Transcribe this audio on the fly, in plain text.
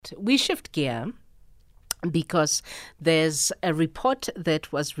right. We shift gear because there's a report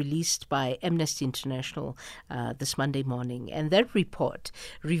that was released by Amnesty International this Monday morning, and that report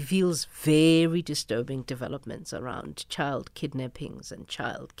reveals very disturbing developments around child kidnappings and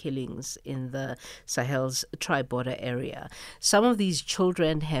child killings in the Sahel's tri-border area. Some of these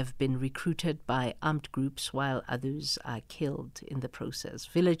children have been recruited by armed groups while others are killed in the process.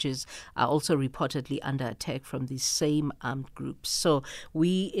 Villages are also reportedly under attack from these same armed groups. So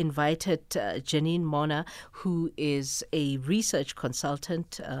we invited Janine Morna, who is a research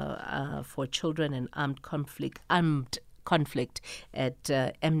consultant for children and armed conflict at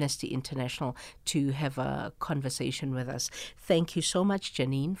Amnesty International, to have a conversation with us. Thank you so much,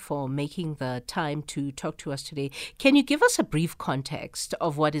 Janine, for making the time to talk to us today. Can you give us a brief context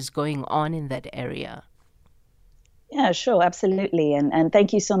of what is going on in that area? Yeah, sure, absolutely. And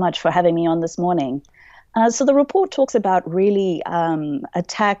thank you so much for having me on this morning. So the report talks about really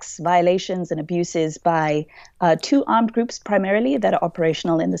attacks, violations, and abuses by two armed groups primarily that are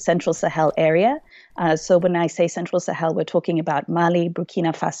operational in the Central Sahel area. So when I say Central Sahel, we're talking about Mali,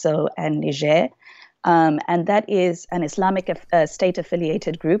 Burkina Faso, and Niger. And that is an Islamic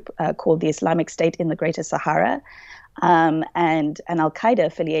State-affiliated group called the Islamic State in the Greater Sahara, and an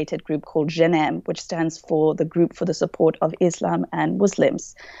Al-Qaeda-affiliated group called JNM, which stands for the Group for the Support of Islam and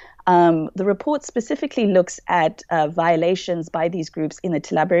Muslims. The report specifically looks at violations by these groups in the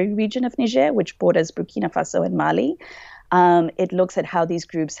Tillabéri region of Niger, which borders Burkina Faso and Mali. It looks at how these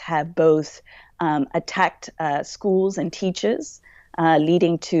groups have both attacked schools and teachers,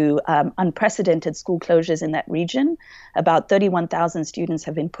 leading to unprecedented school closures in that region. About 31,000 students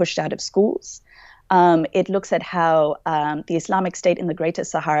have been pushed out of schools. It looks at how the Islamic State in the Greater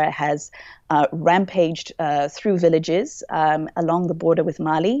Sahara has rampaged through villages along the border with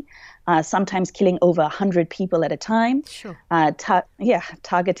Mali, sometimes killing over 100 people at a time. Sure.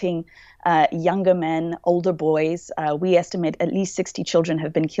 Targeting younger men, older boys. We estimate at least 60 children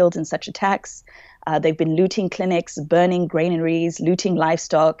have been killed in such attacks. They've been looting clinics, burning granaries, looting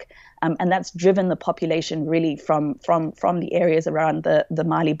livestock, and that's driven the population really from the areas around the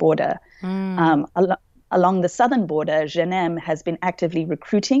Mali border. Along the southern border, JNM has been actively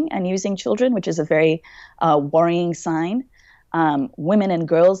recruiting and using children, which is a very worrying sign. Women and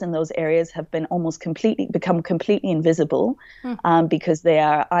girls in those areas have been become completely invisible because they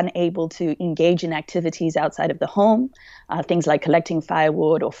are unable to engage in activities outside of the home, things like collecting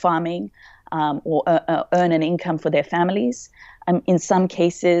firewood or farming, or earn an income for their families. In some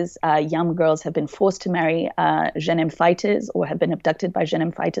cases, young girls have been forced to marry JNM fighters or have been abducted by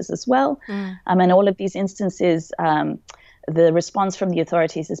JNM fighters as well. And all of these instances, the response from the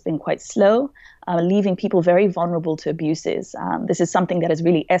authorities has been quite slow, leaving people very vulnerable to abuses. This is something that has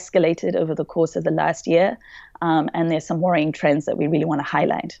really escalated over the course of the last year, and there's some worrying trends that we really want to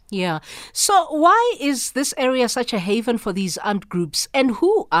highlight. Yeah. So why is this area such a haven for these armed groups, and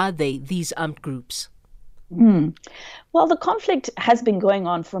who are they, these armed groups? Well, the conflict has been going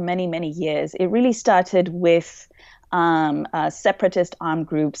on for many, many years. It really started with separatist armed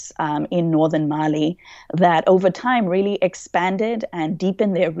groups in northern Mali that over time really expanded and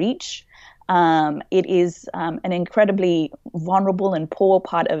deepened their reach. It is an incredibly vulnerable and poor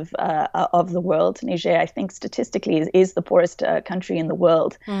part of the world. Niger, I think, statistically is the poorest country in the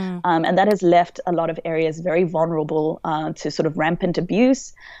world, and that has left a lot of areas very vulnerable to sort of rampant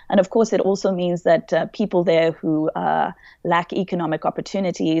abuse. And of course, it also means that people there who lack economic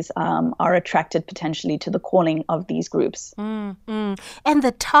opportunities are attracted potentially to the calling of these groups. And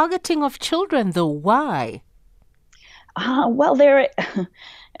the targeting of children, though, why? Well, they're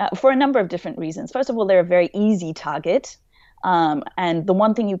for a number of different reasons. First of all, they're a very easy target. And the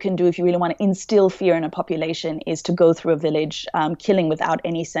one thing you can do if you really want to instill fear in a population is to go through a village, killing without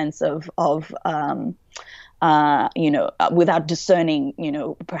any sense of without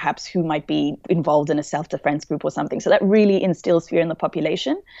discerning, perhaps who might be involved in a self-defense group or something. So that really instills fear in the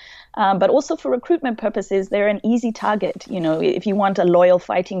population. But also for recruitment purposes, they're an easy target. If you want a loyal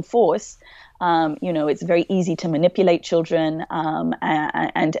fighting force, it's very easy to manipulate children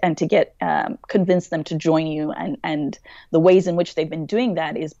and to get convince them to join you. And the ways in which they've been doing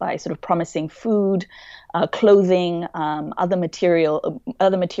that is by sort of promising food, clothing, other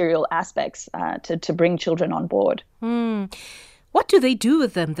material aspects to bring children on board. What do they do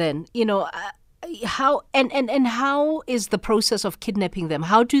with them then? How and how is the process of kidnapping them?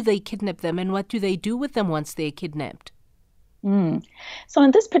 How do they kidnap them, and what do they do with them once they're kidnapped? So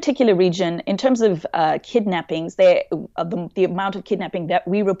in this particular region, in terms of kidnappings, the amount of kidnapping that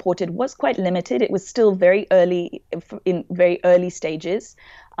we reported was quite limited. It was still very early, in very early stages.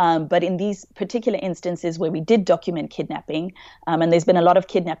 But in these particular instances where we did document kidnapping, and there's been a lot of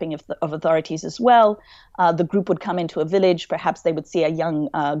kidnapping of authorities as well, the group would come into a village. Perhaps they would see a young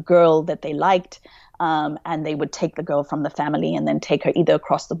girl that they liked, and they would take the girl from the family and then take her either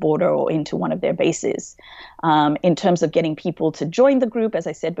across the border or into one of their bases. In terms of getting people to join the group, as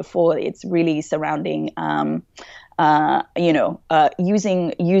I said before, it's really surrounding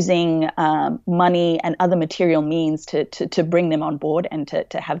using money and other material means to bring them on board and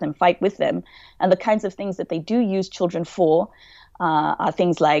to have them fight with them. And the kinds of things that they do use children for are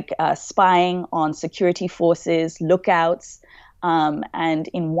things like spying on security forces, lookouts. And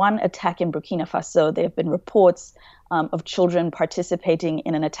in one attack in Burkina Faso, there have been reports of children participating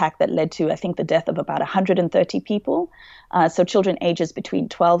in an attack that led to, I think, the death of about 130 people. So children ages between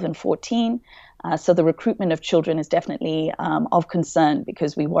 12 and 14. So the recruitment of children is definitely of concern,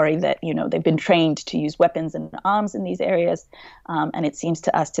 because we worry that, they've been trained to use weapons and arms in these areas. And it seems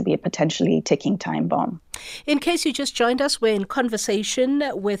to us to be a potentially ticking time bomb. In case you just joined us, we're in conversation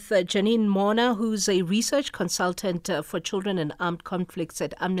with Janine Morna, who's a research consultant for children in armed conflicts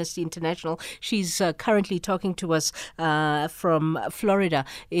at Amnesty International. She's currently talking to us from Florida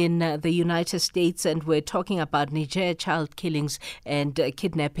in the United States, and we're talking about Niger child killings and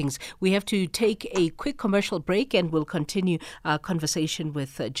kidnappings. We have to take a quick commercial break, and we'll continue our conversation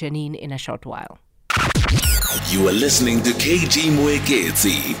with Janine in a short while. You are listening to KG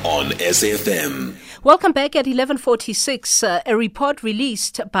Mwekezi on SFM. Welcome back at 11:46. A report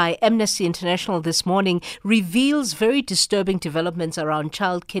released by Amnesty International this morning reveals very disturbing developments around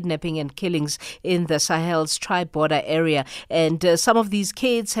child kidnapping and killings in the Sahel's tri-border area. And some of these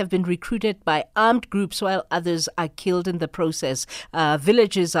kids have been recruited by armed groups, while others are killed in the process.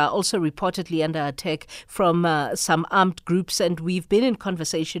 Villages are also reportedly under attack from some armed groups. And we've been in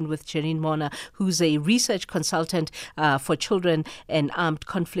conversation with Janine Morna, who's a research consultant for children and armed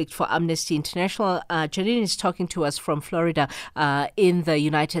conflict for Amnesty International. Janine is talking to us from Florida in the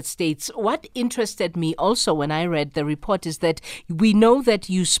United States. What interested me also when I read the report is that we know that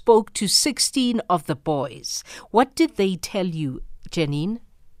you spoke to 16 of the boys. What did they tell you, Janine?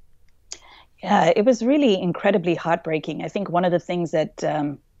 Yeah, it was really incredibly heartbreaking. I think one of the things that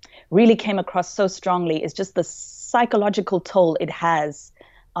really came across so strongly is just the psychological toll it has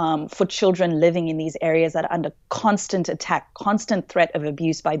for children living in these areas that are under constant attack, constant threat of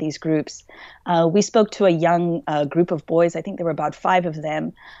abuse by these groups. We spoke to a young group of boys, I think there were about 5 of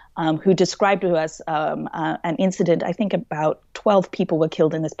them, who described to us an incident. I think about 12 people were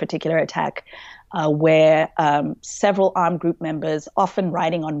killed in this particular attack, where several armed group members, often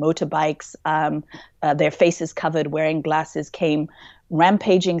riding on motorbikes, their faces covered, wearing glasses, came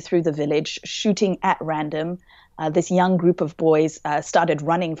rampaging through the village, shooting at random. This young group of boys started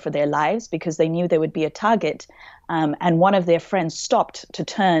running for their lives because they knew there would be a target. And one of their friends stopped to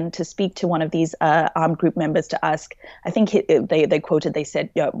turn to speak to one of these armed group members to ask, I think they quoted, they said,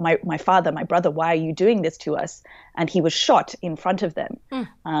 my father, my brother, why are you doing this to us? And he was shot in front of them.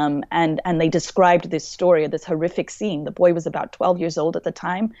 And they described this story, this horrific scene. The boy was about 12 years old at the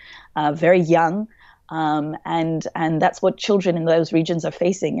time, very young. And that's what children in those regions are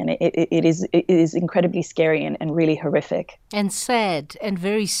facing. And it is incredibly scary and really horrific. And sad, and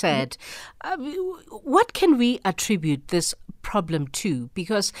very sad. What can we attribute this problem to?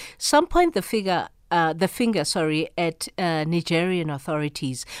 Because some point the finger at Nigerian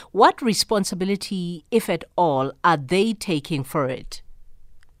authorities. What responsibility, if at all, are they taking for it?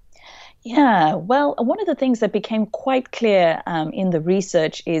 Yeah, well, one of the things that became quite clear in the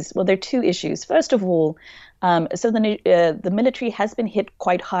research is, well, there are 2 issues. First of all, so the military has been hit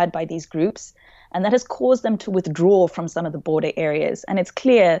quite hard by these groups, and that has caused them to withdraw from some of the border areas. And it's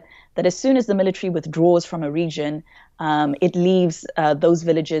clear that as soon as the military withdraws from a region, it leaves those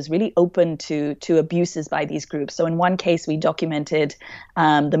villages really open to abuses by these groups. So in one case, we documented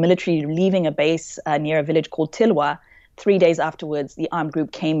the military leaving a base near a village called Tilwa. 3 days afterwards, the armed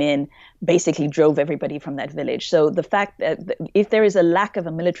group came in, basically drove everybody from that village. So the fact that if there is a lack of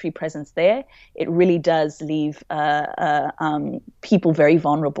a military presence there, it really does leave people very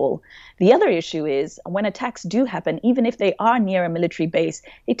vulnerable. The other issue is when attacks do happen, even if they are near a military base,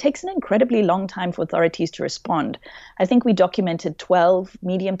 it takes an incredibly long time for authorities to respond. I think we documented 12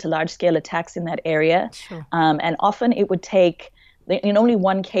 medium to large scale attacks in that area. Sure. And often it would take, in only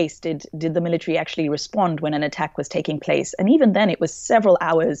one case did the military actually respond when an attack was taking place. And even then, it was several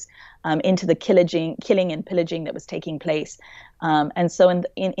hours into the killing and pillaging that was taking place. And so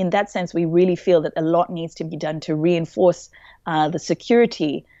in that sense, we really feel that a lot needs to be done to reinforce the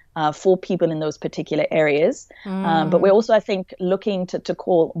security for people in those particular areres. But we're also, I think, looking to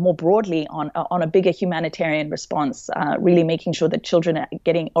call more broadly on a bigger humanitarian response, really making sure that children are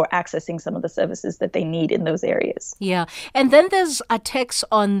getting or accessing some of the services that they need in those areas. Yeah. And then there's attacks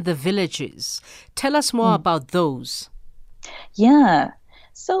on the villages. Tell us more about those. Yeah.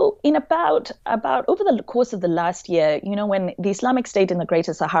 So in about over the course of the last year, when the Islamic State in the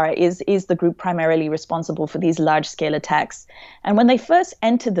Greater Sahara is the group primarily responsible for these large-scale attacks. And when they first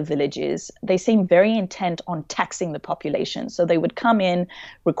entered the villages, they seemed very intent on taxing the population. So they would come in,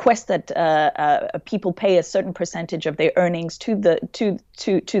 request that people pay a certain percentage of their earnings to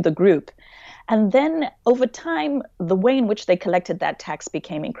the group. And then over time, the way in which they collected that tax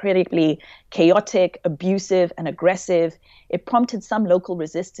became incredibly chaotic, abusive, and aggressive. It prompted some local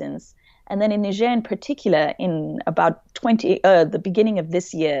resistance. And then in Niger in particular, in about the beginning of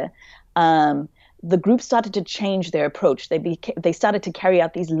this year, the group started to change their approach. They started to carry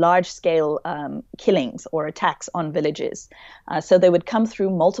out these large-scale killings or attacks on villages. So they would come through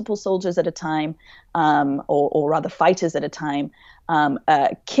multiple soldiers at a time, or rather fighters at a time,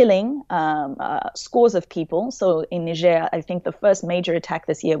 killing scores of people. So in Niger, I think the first major attack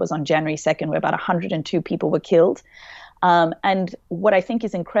this year was on January 2nd, where about 102 people were killed. And what I think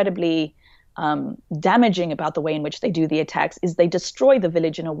is incredibly damaging about the way in which they do the attacks is they destroy the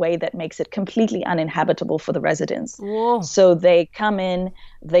village in a way that makes it completely uninhabitable for the residents. Whoa. So they come in,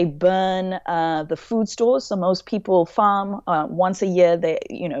 they burn the food stores. So most people farm once a year.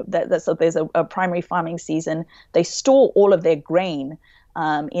 So there's a primary farming season. They store all of their grain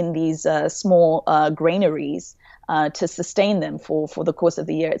in these small granaries to sustain them for the course of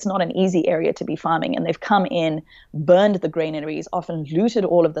the year. It's not an easy area to be farming. And they've come in, burned the granaries, often looted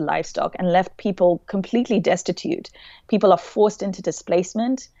all of the livestock, and left people completely destitute. People are forced into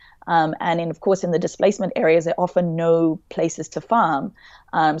displacement. Of course, in the displacement areas, there are often no places to farm.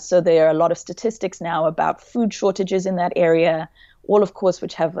 So there are a lot of statistics now about food shortages in that area, all, of course,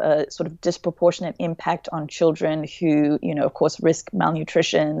 which have a sort of disproportionate impact on children who, of course, risk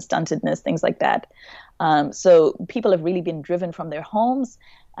malnutrition, stuntedness, things like that. So people have really been driven from their homes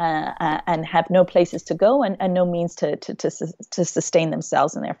and have no places to go and no means to sustain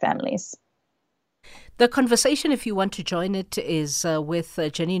themselves and their families. The conversation, if you want to join it, is with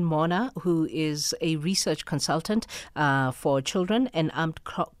Janine Morna, who is a research consultant for children and armed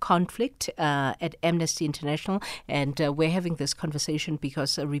conflict at Amnesty International. And we're having this conversation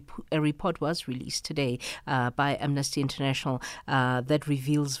because a report was released today by Amnesty International that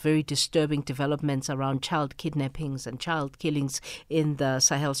reveals very disturbing developments around child kidnappings and child killings in the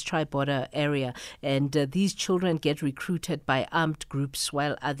Sahel's tri-border area. And these children get recruited by armed groups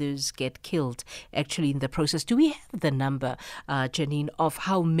while others get killed, actually, in the process. Do we have the number, Janine, of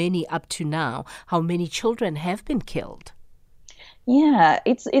how many up to now, how many children have been killed? Yeah,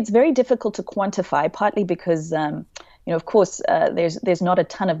 it's very difficult to quantify, partly because, of course, there's not a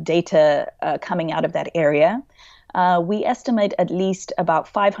ton of data coming out of that area. We estimate at least about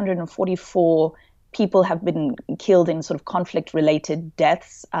 544 people have been killed in sort of conflict-related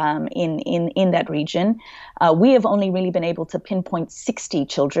deaths in that region. We have only really been able to pinpoint 60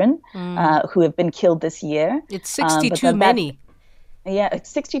 children who have been killed this year. It's 60 too many. Yeah, it's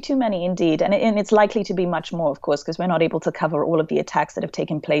 60 too many indeed. And it's likely to be much more, of course, because we're not able to cover all of the attacks that have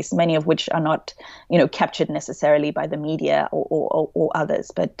taken place, many of which are not, captured necessarily by the media or others.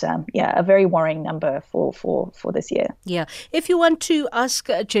 But a very worrying number for this year. Yeah. If you want to ask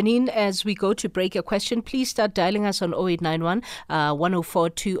Janine as we go to break a question, please start dialing us on 0891 104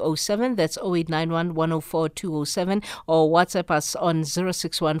 207. That's 0891 104 207, or WhatsApp us on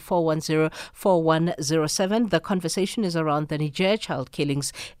 061 410 4107. The conversation is around the Niger child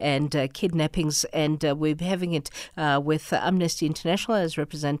killings and kidnappings, and we're having it with Amnesty International as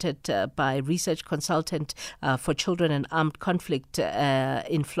represented by research consultant for children and armed conflict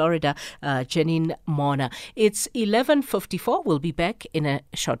in Florida, Janine Morna. It's 11:54. We'll be back in a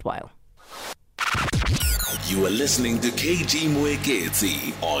short while. You are listening to KG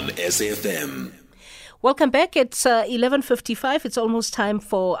Mwekezi on SFM. Welcome back. It's 11:55. It's almost time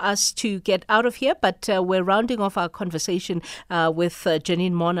for us to get out of here, but we're rounding off our conversation with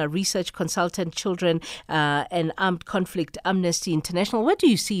Janine Morna, research consultant, children and armed conflict, Amnesty International. Where do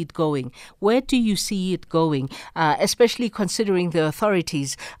you see it going? Especially considering the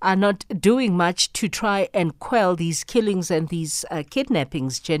authorities are not doing much to try and quell these killings and these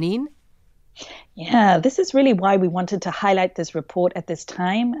kidnappings, Janine? Yeah, this is really why we wanted to highlight this report at this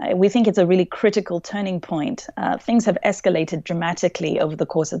time. We think it's a really critical turning point. Things have escalated dramatically over the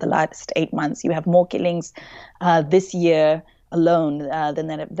course of the last 8 months. You have more killings this year alone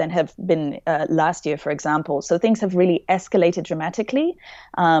than have been last year, for example. So things have really escalated dramatically,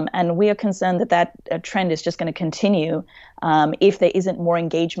 and we are concerned that trend is just going to continue if there isn't more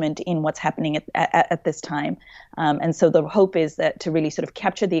engagement in what's happening at this time. And so the hope is that to really sort of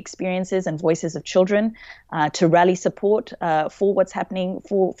capture the experiences and voices of children, to rally support for what's happening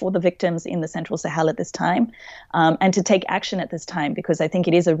for the victims in the Central Sahel at this time, and to take action at this time, because I think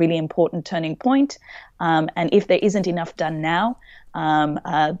it is a really important turning point. And if there isn't enough done now,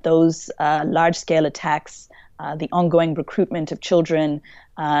 those large-scale attacks, the ongoing recruitment of children,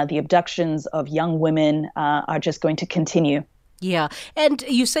 the abductions of young women are just going to continue. Yeah. And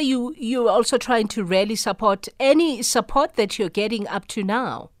you say you're also trying to rally support. Any support that you're getting up to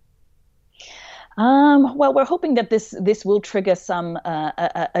now? Well, we're hoping that this will trigger some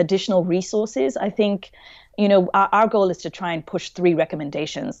additional resources. I think, our goal is to try and push 3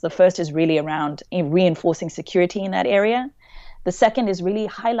 recommendations. The first is really around reinforcing security in that area. The second is really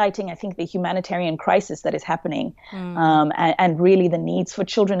highlighting, I think, the humanitarian crisis that is happening, and really the needs for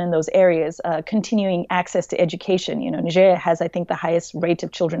children in those areas, continuing access to education. Niger has, I think, the highest rate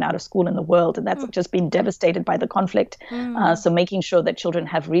of children out of school in the world, and that's just been devastated by the conflict. So making sure that children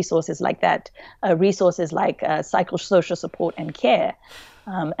have resources like that, resources like psychosocial support and care.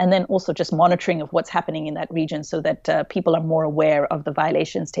 And then also just monitoring of what's happening in that region so that people are more aware of the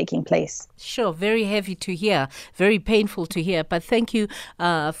violations taking place. Sure, very heavy to hear, very painful to hear. But thank you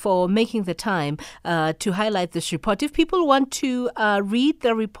for making the time to highlight this report. If people want to read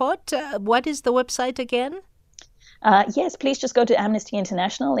the report, what is the website again? Yes, please just go to Amnesty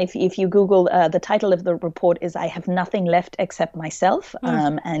International. If you Google, the title of the report is "I Have Nothing Left Except Myself,"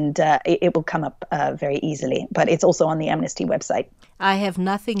 and it will come up very easily. But it's also on the Amnesty website. I have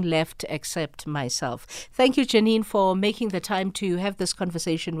nothing left except myself. Thank you, Janine, for making the time to have this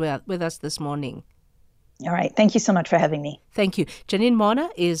conversation with us this morning. All right. Thank you so much for having me. Thank you. Janine Morna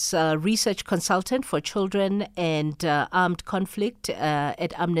is a research consultant for children and armed conflict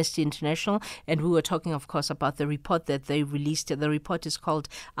at Amnesty International. And we were talking, of course, about the report that they released. The report is called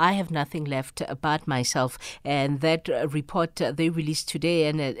I Have Nothing Left But Myself. And that report they released today.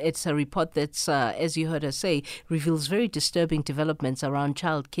 And it's a report that's, as you heard us say, reveals very disturbing developments around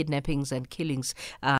child kidnappings and killings.